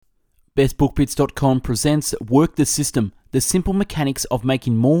BestBookBits.com presents Work the System, The Simple Mechanics of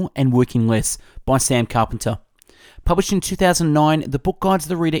Making More and Working Less by Sam Carpenter. Published in 2009, the book guides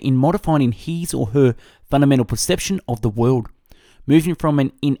the reader in modifying his or her fundamental perception of the world, moving from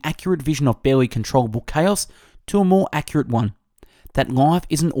an inaccurate vision of barely controllable chaos to a more accurate one. That life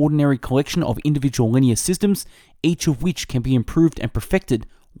is an ordinary collection of individual linear systems, each of which can be improved and perfected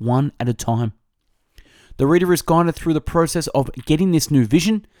one at a time. The reader is guided through the process of getting this new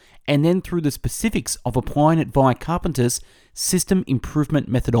vision and then through the specifics of applying it via Carpenter's system improvement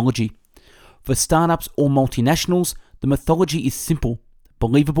methodology. For startups or multinationals, the methodology is simple,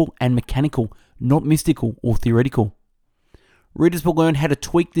 believable and mechanical, not mystical or theoretical. Readers will learn how to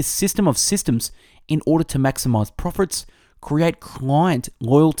tweak this system of systems in order to maximize profits, create client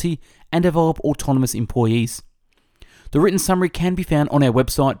loyalty, and develop autonomous employees. The written summary can be found on our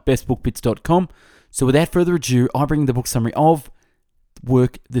website, bestbookbits.com. So without further ado, I bring the book summary of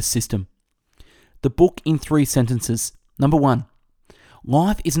Work the System. The book in 3 sentences. Number 1.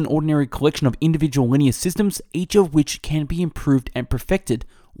 Life is an ordinary collection of individual linear systems, each of which can be improved and perfected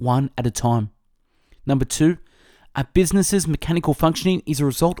one at a time. Number 2. A business's mechanical functioning is a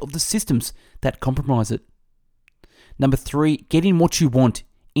result of the systems that compromise it. Number 3. Getting what you want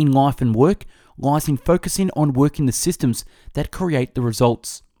in life and work lies in focusing on working the systems that create the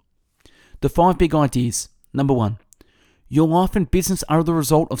results. The 5 big ideas. Number 1. Your life and business are the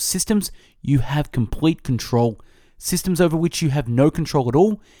result of systems you have complete control, systems over which you have no control at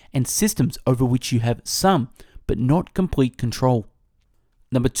all, and systems over which you have some, but not complete control.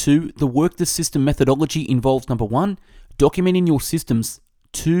 Number 2. The Work the System methodology involves number 1. Documenting your systems,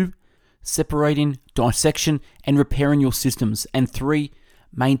 2. Separating, dissection, and repairing your systems, and 3.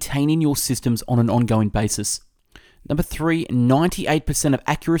 Maintaining your systems on an ongoing basis. Number 3, 98% of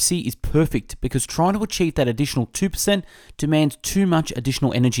accuracy is perfect because trying to achieve that additional 2% demands too much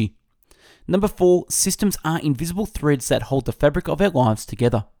additional energy. Number 4, systems are invisible threads that hold the fabric of our lives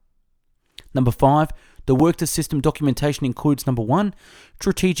together. Number 5, the Work the System documentation includes number 1,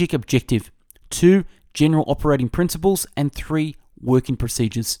 strategic objective, 2, general operating principles, and 3, working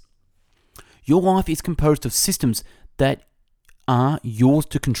procedures. Your life is composed of systems that are yours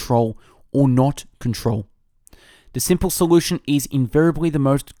to control or not control. The simple solution is invariably the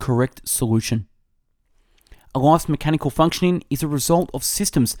most correct solution. A life's mechanical functioning is a result of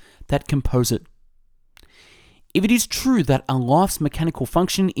systems that compose it. If it is true that a life's mechanical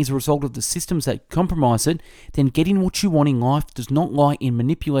functioning is a result of the systems that compromise it, then getting what you want in life does not lie in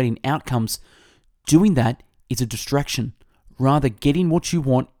manipulating outcomes. Doing that is a distraction. Rather, getting what you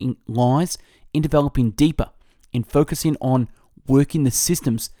want lies in developing deeper, in focusing on working the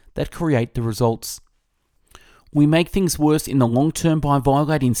systems that create the results. We make things worse in the long term by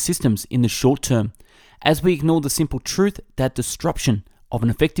violating systems in the short term, as we ignore the simple truth that disruption of an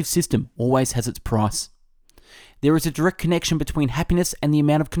effective system always has its price. There is a direct connection between happiness and the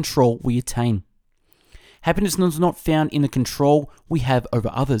amount of control we attain. Happiness is not found in the control we have over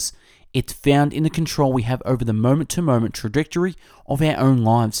others. It's found in the control we have over the moment-to-moment trajectory of our own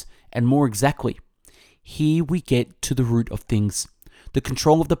lives, and more exactly, here we get to the root of things. The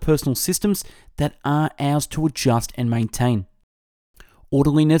control of the personal systems that are ours to adjust and maintain.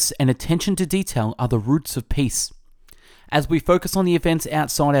 Orderliness and attention to detail are the roots of peace. As we focus on the events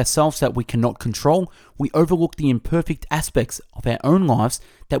outside ourselves that we cannot control, we overlook the imperfect aspects of our own lives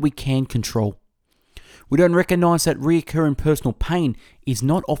that we can control. We don't recognize that recurring personal pain is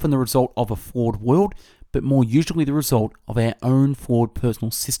not often the result of a flawed world, but more usually the result of our own flawed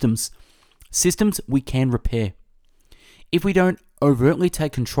personal systems. Systems we can repair. If we don't overtly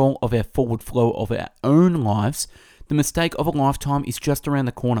take control of our forward flow of our own lives, the mistake of a lifetime is just around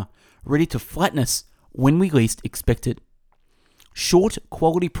the corner, ready to flatten us when we least expect it. Short,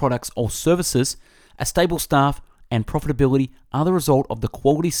 quality products or services, a stable staff, and profitability are the result of the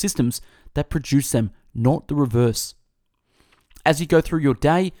quality systems that produce them, not the reverse. As you go through your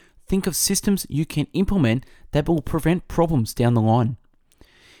day, think of systems you can implement that will prevent problems down the line.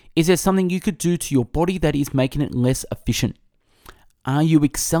 Is there something you could do to your body that is making it less efficient? Are you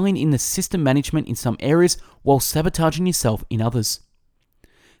excelling in the system management in some areas while sabotaging yourself in others?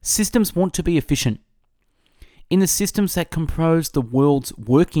 Systems want to be efficient. In the systems that compose the world's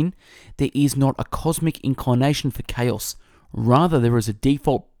working, there is not a cosmic inclination for chaos. Rather, there is a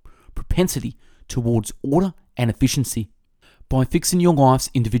default propensity towards order and efficiency. By fixing your life's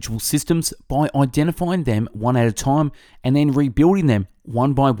individual systems, by identifying them one at a time and then rebuilding them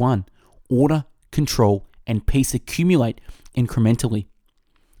one by one, order, control, and peace accumulate incrementally.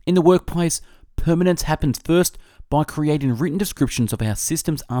 In the workplace, permanence happens first by creating written descriptions of how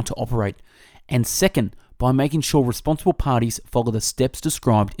systems are to operate, and second, by making sure responsible parties follow the steps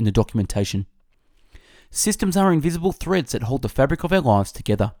described in the documentation. Systems are invisible threads that hold the fabric of our lives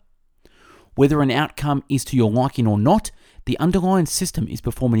together. Whether an outcome is to your liking or not, the underlying system is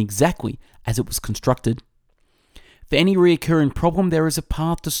performing exactly as it was constructed. For any recurring problem, there is a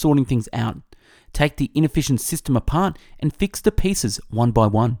path to sorting things out. Take the inefficient system apart and fix the pieces one by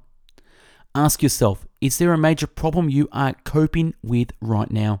one. Ask yourself, is there a major problem you are coping with right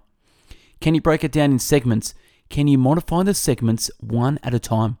now? Can you break it down in segments? Can you modify the segments one at a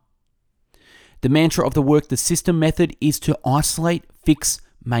time? The mantra of the work the system method is to isolate, fix,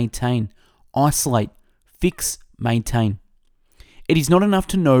 maintain. Isolate, fix, maintain. It is not enough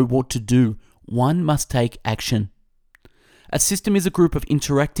to know what to do. One must take action. A system is a group of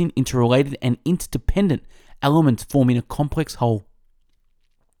interacting, interrelated, and interdependent elements forming a complex whole.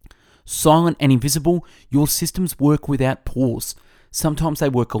 Silent and invisible, your systems work without pause. Sometimes they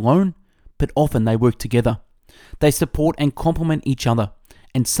work alone, but often they work together. They support and complement each other,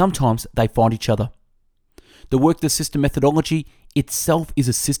 and sometimes they fight each other. The work the system methodology itself is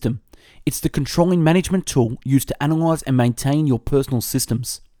a system. It's the controlling management tool used to analyze and maintain your personal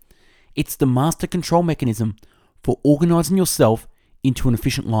systems. It's the master control mechanism for organizing yourself into an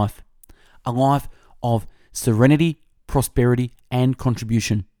efficient life, a life of serenity, prosperity, and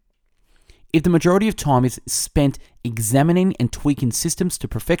contribution. If the majority of time is spent examining and tweaking systems to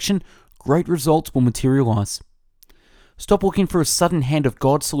perfection, great results will materialize. Stop looking for a sudden hand of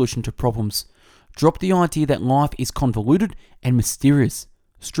God solution to problems. Drop the idea that life is convoluted and mysterious.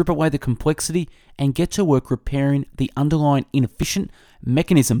 Strip away the complexity and get to work repairing the underlying inefficient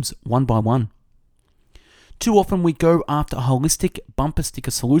mechanisms one by one. Too often we go after a holistic bumper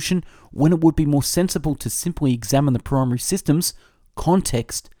sticker solution when it would be more sensible to simply examine the primary systems,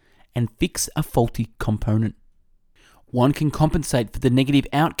 context, and fix a faulty component. One can compensate for the negative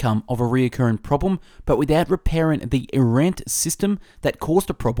outcome of a recurring problem, but without repairing the errant system that caused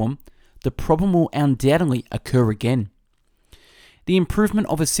the problem will undoubtedly occur again. The improvement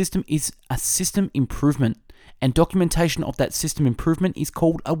of a system is a system improvement, and documentation of that system improvement is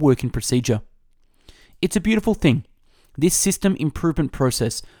called a working procedure. It's a beautiful thing, this system improvement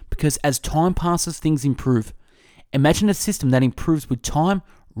process, because as time passes, things improve. Imagine a system that improves with time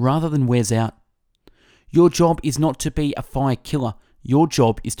rather than wears out. Your job is not to be a fire killer. Your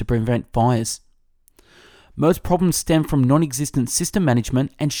job is to prevent fires. Most problems stem from non-existent system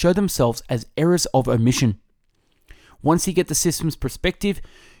management and show themselves as errors of omission. Once you get the system's perspective,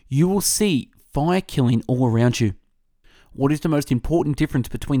 you will see fire killing all around you. What is the most important difference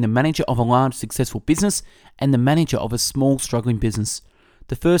between the manager of a large successful business and the manager of a small struggling business?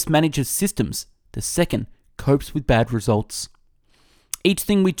 The first manages systems. The second copes with bad results. Each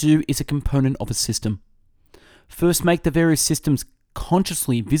thing we do is a component of a system. First, make the various systems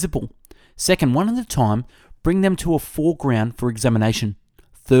consciously visible. Second, one at a time, bring them to a foreground for examination.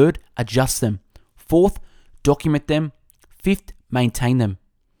 Third, adjust them. Fourth, document them. Fifth, maintain them.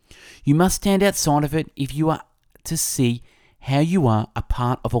 You must stand outside of it if you are to see how you are a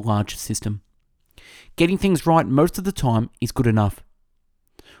part of a larger system. Getting things right most of the time is good enough.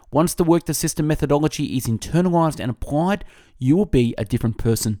 Once the work the system methodology is internalized and applied, you will be a different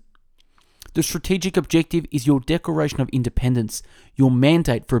person. The strategic objective is your declaration of independence, your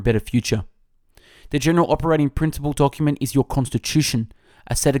mandate for a better future. The general operating principle document is your constitution,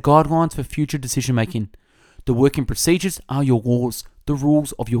 a set of guidelines for future decision making. The working procedures are your laws, the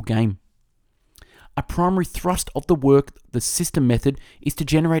rules of your game. A primary thrust of the work, the system method, is to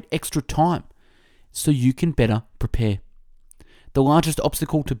generate extra time so you can better prepare. The largest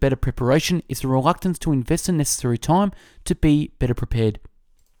obstacle to better preparation is the reluctance to invest the necessary time to be better prepared.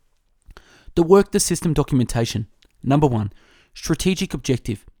 The work, the system documentation. Number 1, strategic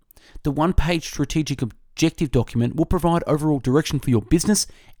objective. The one-page strategic objective document will provide overall direction for your business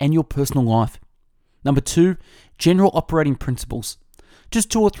and your personal life. Number 2, general operating principles. Just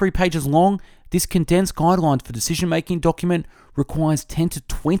 2 or 3 pages long, this condensed guidelines for decision-making document requires 10 to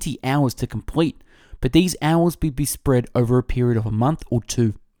 20 hours to complete, but these hours will be spread over a period of a month or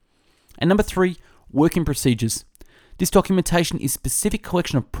 2. And number 3, working procedures. This documentation is a specific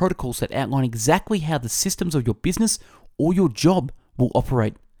collection of protocols that outline exactly how the systems of your business or your job will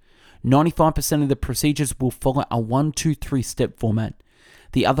operate. 95% of the procedures will follow a 1-2-3 step format.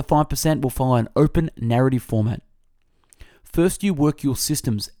 The other 5% will follow an open narrative format. First you work your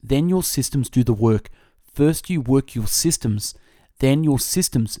systems, then your systems do the work. First you work your systems, then your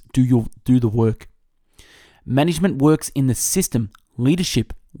systems do the work. Management works in the system.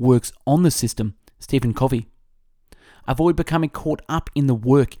 Leadership works on the system. Stephen Covey. Avoid becoming caught up in the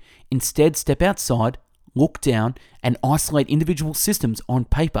work. Instead, step outside, look down, and isolate individual systems on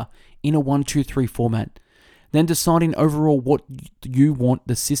paper in a 1-2-3 format. Then deciding overall what you want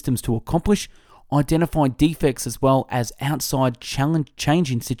the systems to accomplish, identify defects as well as outside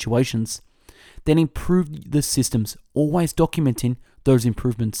changing situations. Then improve the systems, always documenting those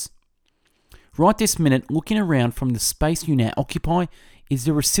improvements. Right this minute, looking around from the space you now occupy, is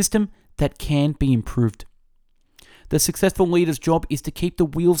there a system that can be improved? The successful leader's job is to keep the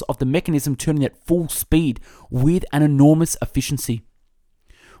wheels of the mechanism turning at full speed with an enormous efficiency.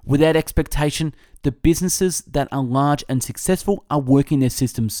 Without expectation, the businesses that are large and successful are working their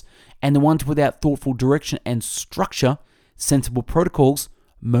systems, and the ones without thoughtful direction and structure, sensible protocols,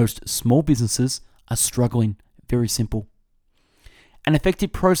 most small businesses are struggling. Very simple. An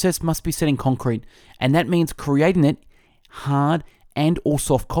effective process must be set in concrete, and that means creating it, hard and or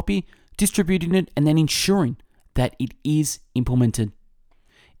soft copy, distributing it, and then ensuring that it is implemented.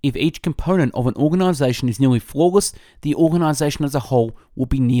 If each component of an organization is nearly flawless, the organization as a whole will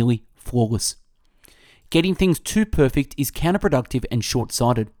be nearly flawless. Getting things too perfect is counterproductive and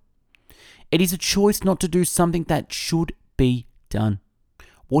short-sighted. It is a choice not to do something that should be done.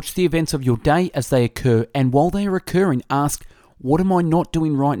 Watch the events of your day as they occur, and while they are occurring, ask, what am I not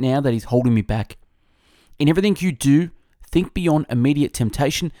doing right now that is holding me back? In everything you do, think beyond immediate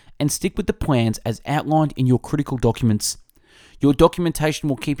temptation and stick with the plans as outlined in your critical documents. Your documentation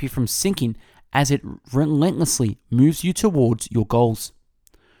will keep you from sinking as it relentlessly moves you towards your goals.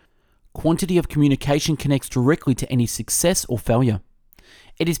 Quantity of communication connects directly to any success or failure.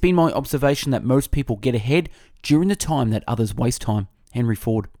 It has been my observation that most people get ahead during the time that others waste time. Henry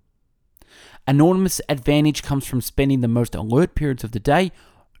Ford. Enormous advantage comes from spending the most alert periods of the day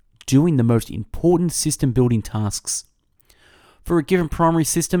doing the most important system building tasks. For a given primary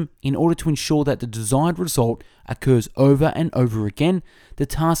system, in order to ensure that the desired result occurs over and over again, the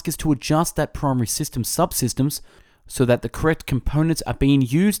task is to adjust that primary system subsystems so that the correct components are being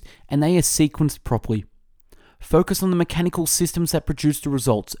used and they are sequenced properly. Focus on the mechanical systems that produce the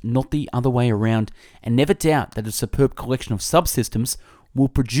results, not the other way around, and never doubt that a superb collection of subsystems will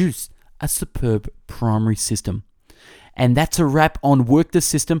produce a superb primary system. And that's a wrap on Work the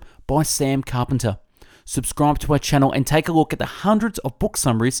System by Sam Carpenter. Subscribe to our channel and take a look at the hundreds of book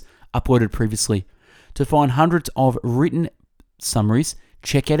summaries uploaded previously. To find hundreds of written summaries,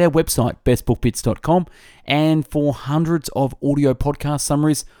 check out our website, bestbookbits.com, and for hundreds of audio podcast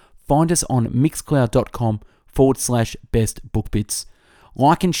summaries, find us on mixcloud.com/bestbookbits.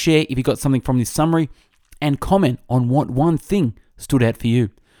 Like and share if you got something from this summary, and comment on what one thing stood out for you.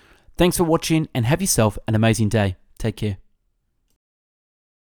 Thanks for watching and have yourself an amazing day. Take care.